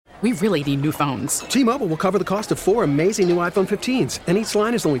we really need new phones. T-Mobile will cover the cost of 4 amazing new iPhone 15s, and each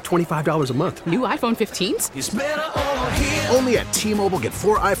line is only $25 a month. New iPhone 15s? It's better over here. Only at T-Mobile, get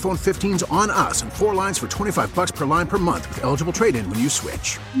 4 iPhone 15s on us and 4 lines for $25 per line per month with eligible trade-in when you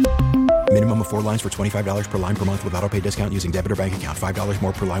switch. Minimum of 4 lines for $25 per line per month with autopay discount using debit or bank account. $5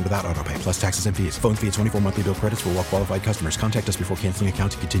 more per line without autopay, plus taxes and fees. Phone fee at 24 monthly bill credits for well-qualified customers. Contact us before canceling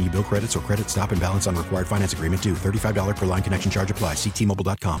account to continue bill credits or credit stop and balance on required finance agreement due. $35 per line connection charge applies. See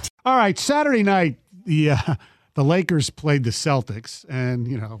T-Mobile.com. All right, Saturday night, the Lakers played the Celtics, and,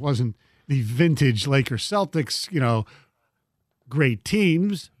 it wasn't the vintage Lakers Celtics, great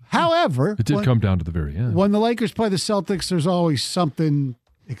teams. However, it did come down to the very end. When the Lakers play the Celtics, there's always something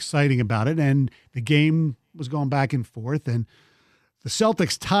exciting about it, and the game was going back and forth, and the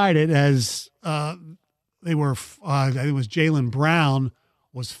Celtics tied it as they were. I think it was Jaylen Brown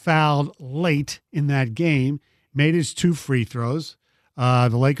was fouled late in that game, made his 2 free throws. The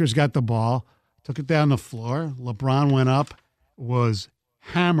Lakers got the ball, took it down the floor. LeBron went up, was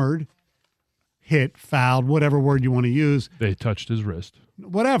hammered, hit, fouled, whatever word you want to use. They touched his wrist.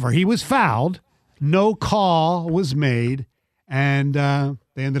 Whatever. He was fouled. No call was made, and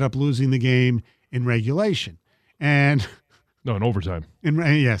they ended up losing the game in regulation. And no, in overtime.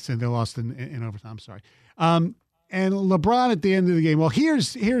 Yes, and they lost in overtime. I'm sorry. And LeBron at the end of the game. Well,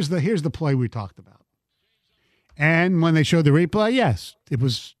 here's the play we talked about. And when they showed the replay, yes, it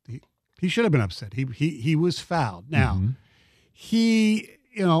was he should have been upset. He was fouled. Now, he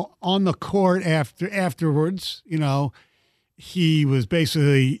on the court afterwards, he was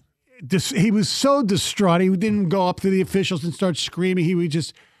basically he was so distraught. He didn't go up to the officials and start screaming. He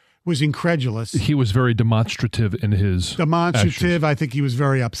just was incredulous. He was very demonstrative in his actions. I think he was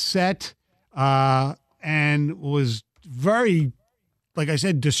very upset and was very, like I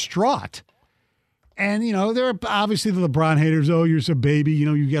said, distraught. And, there are obviously the LeBron haters. Oh, you're so baby.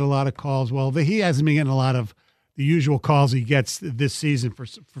 You get a lot of calls. Well, he hasn't been getting a lot of the usual calls he gets this season for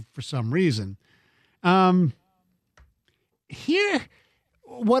some reason. Here,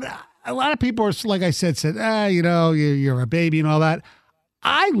 what a lot of people are, like I said, you're a baby and all that.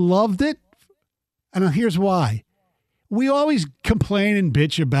 I loved it. And here's why. We always complain and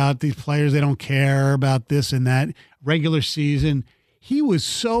bitch about these players. They don't care about this and that. Regular season. He was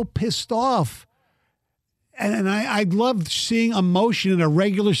so pissed off. And I loved seeing emotion in a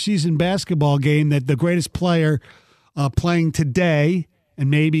regular season basketball game that the greatest player playing today,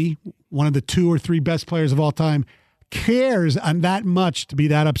 and maybe one of the 2 or 3 best players of all time, cares on that much to be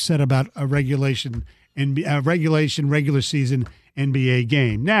that upset about a regular season NBA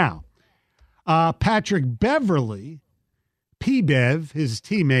game. Now, Patrick Beverly, P-Bev, his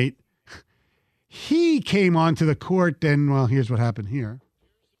teammate, he came onto the court, and, well, here's what happened here.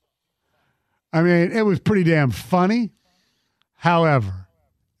 I mean, it was pretty damn funny. However,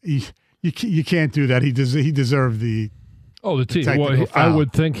 you can't do that. He deserved the team. Well, I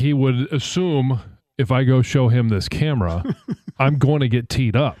would think he would assume if I go show him this camera, I'm going to get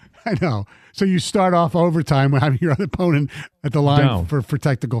teed up. I know. So you start off overtime having your other opponent at the line for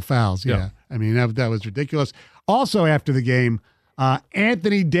technical fouls. Yeah. I mean, that was ridiculous. Also, after the game,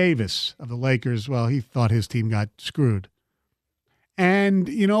 Anthony Davis of the Lakers, well, he thought his team got screwed. And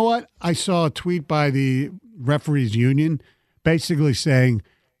you know what? I saw a tweet by the referees union basically saying,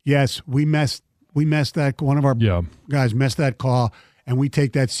 yes, we messed that. One of our guys messed that call, and we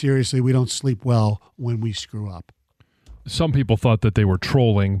take that seriously. We don't sleep well when we screw up. Some people thought that they were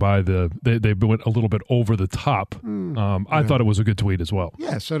trolling by they went a little bit over the top. I thought it was a good tweet as well.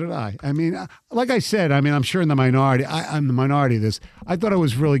 Yeah, so did I. I mean, like I said, I'm sure in the minority. I'm the minority of this. I thought it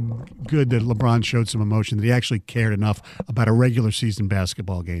was really good that LeBron showed some emotion, that he actually cared enough about a regular season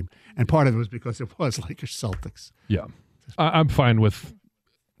basketball game. And part of it was because it was Lakers Celtics. Yeah. I'm fine with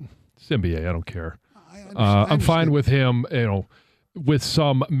NBA. I don't care. I'm fine with him, with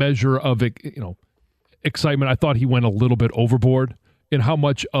some measure of it, excitement. I thought he went a little bit overboard in how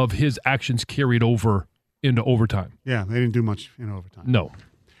much of his actions carried over into overtime. Yeah, they didn't do much in overtime. No.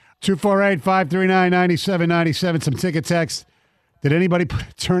 248-539-9797. Some ticket text. Did anybody put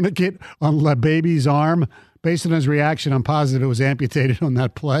a tourniquet on LeBaby's arm? Based on his reaction, I'm positive it was amputated on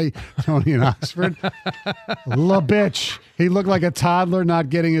that play. Tony in Oxford. LeBitch. He looked like a toddler not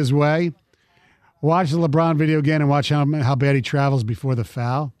getting his way. Watch the LeBron video again and watch how bad he travels before the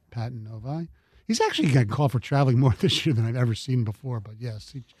foul. Patton Novi. He's actually got called for traveling more this year than I've ever seen before. But,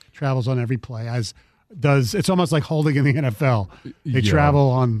 yes, he travels on every play, as does – it's almost like holding in the NFL. They travel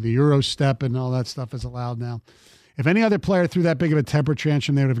on the Euro step, and all that stuff is allowed now. If any other player threw that big of a temper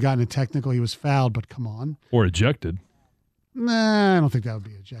tantrum, they would have gotten a technical. He was fouled, but come on. Or ejected. Nah, I don't think that would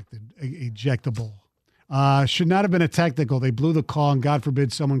be ejectable. Should not have been a technical. They blew the call, and God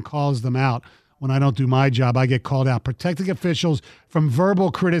forbid someone calls them out. When I don't do my job, I get called out. Protecting officials from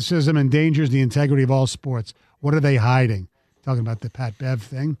verbal criticism endangers the integrity of all sports. What are they hiding? Talking about the Pat Bev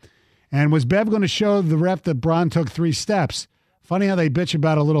thing. And was Bev going to show the ref that Braun took 3 steps? Funny how they bitch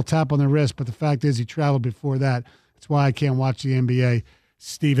about a little tap on the wrist, but the fact is he traveled before that. That's why I can't watch the NBA.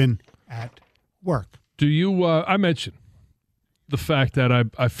 Stephen at work. Do you, I mentioned the fact that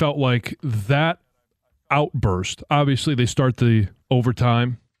I felt like that outburst, obviously they start the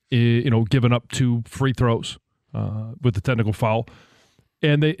overtime, giving up 2 free throws with the technical foul.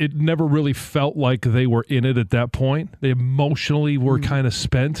 And it never really felt like they were in it at that point. They emotionally were kind of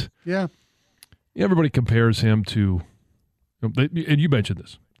spent. Yeah. Everybody compares him to, and you mentioned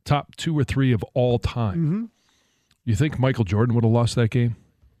this, top 2 or 3 of all time. Mm-hmm. You think Michael Jordan would have lost that game?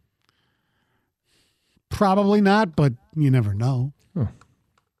 Probably not, but you never know. Huh.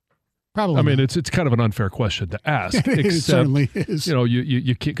 Probably. I mean, not. it's kind of an unfair question to ask. It certainly is.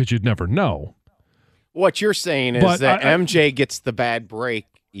 You can't, because you'd never know. What you're saying is that MJ gets the bad break,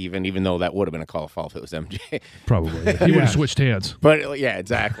 even though that would have been a call foul if it was MJ. Probably. He would have switched hands. But, yeah,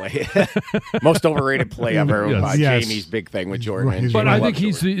 exactly. Most overrated play ever by Jamie's big thing with Jordan. Right. But I think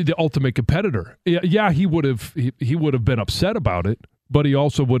he's the ultimate competitor. Yeah, he would have been upset about it, but he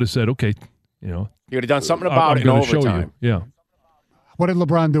also would have said, okay, he would have done something about it in overtime. overtime. Show you. Yeah. What did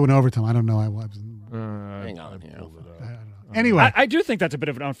LeBron do in overtime? I don't know. I wasn't. Hang on. Anyway. I do think that's a bit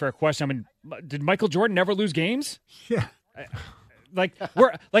of an unfair question. I mean, did Michael Jordan never lose games? Yeah.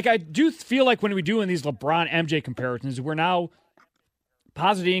 I do feel like when we do in these LeBron MJ comparisons, we're now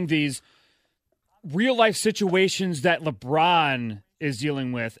positing these real life situations that LeBron is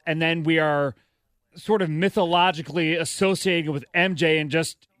dealing with, and then we are sort of mythologically associating with MJ and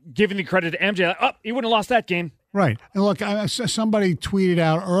just giving the credit to MJ. Like, oh, he wouldn't have lost that game. Right. And look, somebody tweeted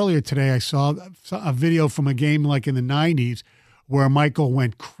out earlier today, I saw a video from a game like in the 90s where Michael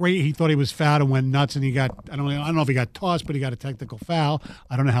went crazy. He thought he was fouled and went nuts, and he got, I don't know if he got tossed, but he got a technical foul.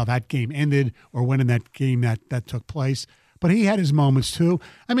 I don't know how that game ended or when in that game that took place. But he had his moments too.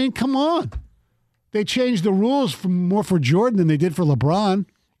 I mean, come on. They changed the rules more for Jordan than they did for LeBron.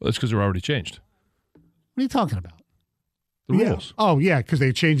 Well, that's because they're already changed. What are you talking about? The rules. Oh, yeah, because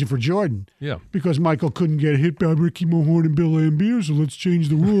they changed it for Jordan. Yeah. Because Michael couldn't get hit by Ricky Mahorn and Bill Laimbeer, so let's change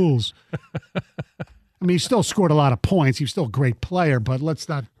the rules. I mean, he still scored a lot of points. He was still a great player, but let's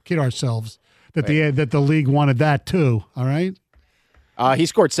not kid ourselves that the league wanted that too, all right? He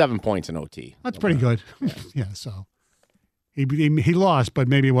scored 7 points in OT. That's pretty good. Yeah, so he lost, but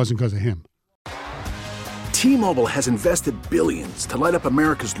maybe it wasn't because of him. T-Mobile has invested billions to light up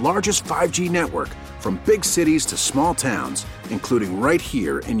America's largest 5G network, from big cities to small towns, including right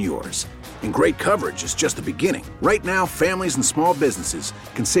here in yours. And great coverage is just the beginning. Right now, families and small businesses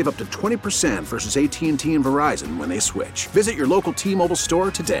can save up to 20% versus AT&T and Verizon when they switch. Visit your local T-Mobile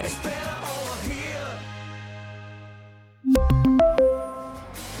store today.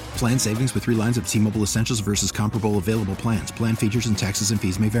 Plan savings with 3 lines of T-Mobile Essentials versus comparable available plans. Plan features and taxes and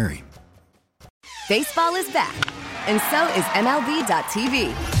fees may vary. Baseball is back, and so is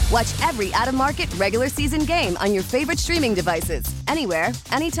MLB.tv. Watch every out-of-market regular season game on your favorite streaming devices, anywhere,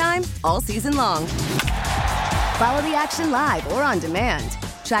 anytime, all season long. Follow the action live or on demand.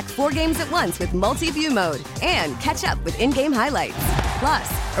 Track 4 games at once with multi-view mode and catch up with in-game highlights.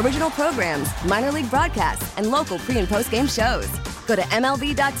 Plus, original programs, minor league broadcasts, and local pre- and post-game shows. Go to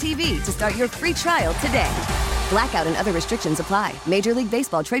MLB.tv to start your free trial today. Blackout and other restrictions apply. Major League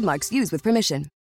Baseball trademarks used with permission.